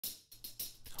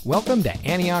Welcome to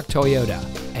Antioch Toyota,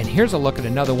 and here's a look at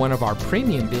another one of our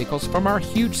premium vehicles from our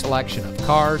huge selection of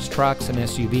cars, trucks, and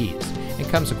SUVs. It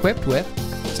comes equipped with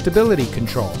stability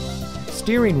control,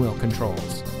 steering wheel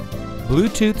controls,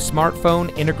 Bluetooth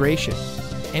smartphone integration,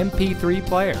 MP3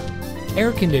 player,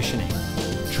 air conditioning,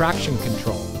 traction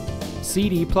control,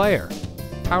 CD player,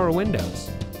 power windows,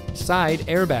 side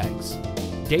airbags,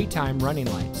 daytime running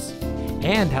lights,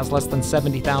 and has less than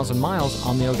 70,000 miles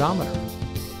on the odometer.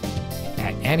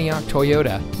 At Antioch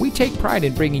Toyota, we take pride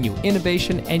in bringing you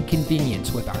innovation and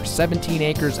convenience with our 17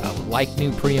 acres of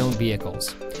like-new pre-owned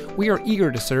vehicles. We are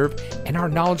eager to serve, and our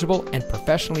knowledgeable and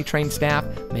professionally trained staff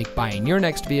make buying your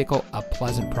next vehicle a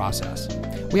pleasant process.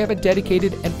 We have a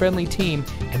dedicated and friendly team,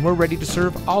 and we're ready to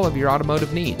serve all of your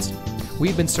automotive needs.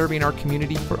 We've been serving our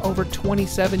community for over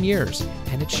 27 years,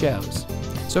 and it shows.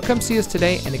 So come see us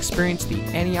today and experience the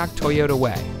Antioch Toyota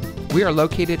way. We are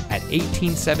located at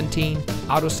 1817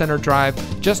 Auto Center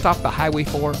Drive, just off the Highway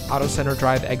 4 Auto Center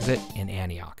Drive exit in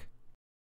Antioch.